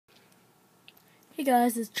Hey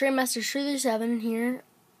guys, it's Trainmaster337 here,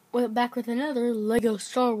 back with another LEGO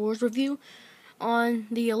Star Wars review on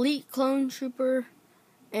the Elite Clone Trooper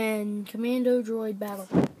and Commando Droid battle.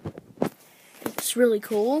 It's really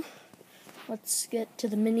cool. Let's get to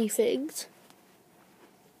the minifigs.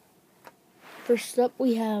 First up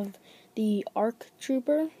we have the ARC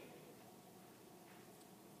Trooper,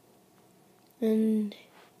 and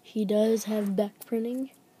he does have back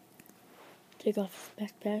printing. Take off his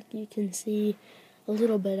backpack, you can see a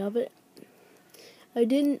little bit of it. I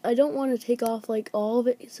don't want to take off like all of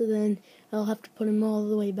it, so then I'll have to put him all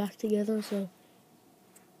the way back together. So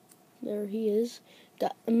there he is.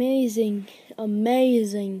 Got amazing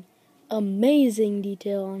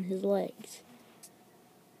detail on his legs.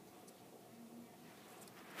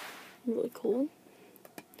 Really cool.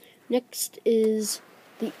 Next is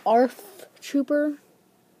the ARF Trooper.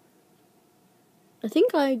 I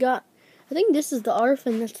think this is the ARF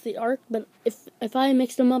and that's the ARC, but if I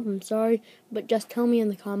mixed them up, I'm sorry, but just tell me in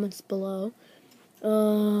the comments below.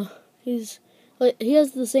 He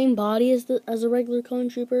has the same body as a regular clone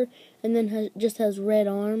trooper, and then just has red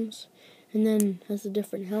arms, and then has a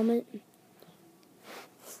different helmet.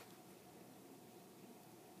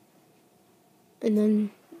 And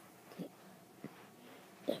then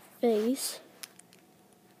the face,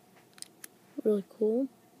 really cool.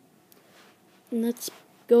 And let's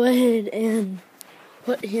go ahead and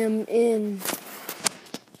put him in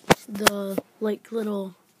the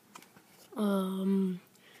little I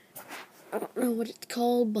don't know what it's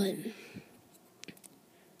called, but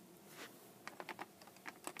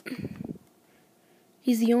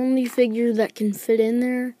he's the only figure that can fit in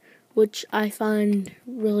there, which I find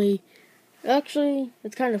really, actually,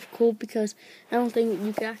 it's kind of cool because I don't think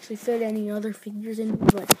you can actually fit any other figures in.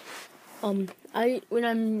 But when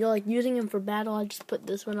I'm using him for battle, I just put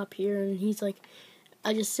this one up here, and he's like,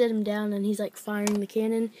 I just sit him down, and he's like firing the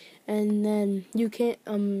cannon, and then you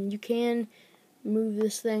can move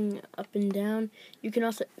this thing up and down. You can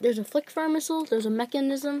also, there's a flick fire missile, there's a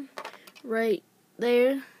mechanism right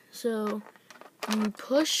there, so you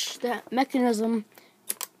push that mechanism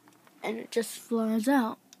and it just flies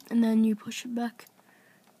out, and then you push it back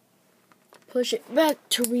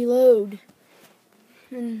to reload.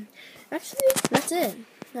 And actually, that's it.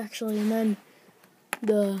 Actually, and then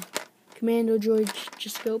the Commando droids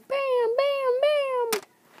just go bam, bam, bam,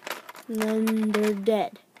 and then they're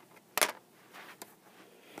dead.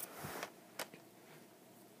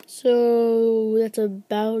 So that's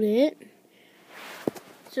about it.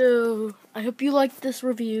 So I hope you liked this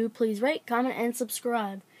review. Please rate, comment, and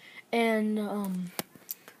subscribe. And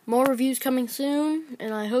more reviews coming soon.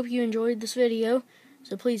 And I hope you enjoyed this video.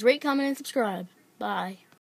 So please rate, comment, and subscribe. Bye.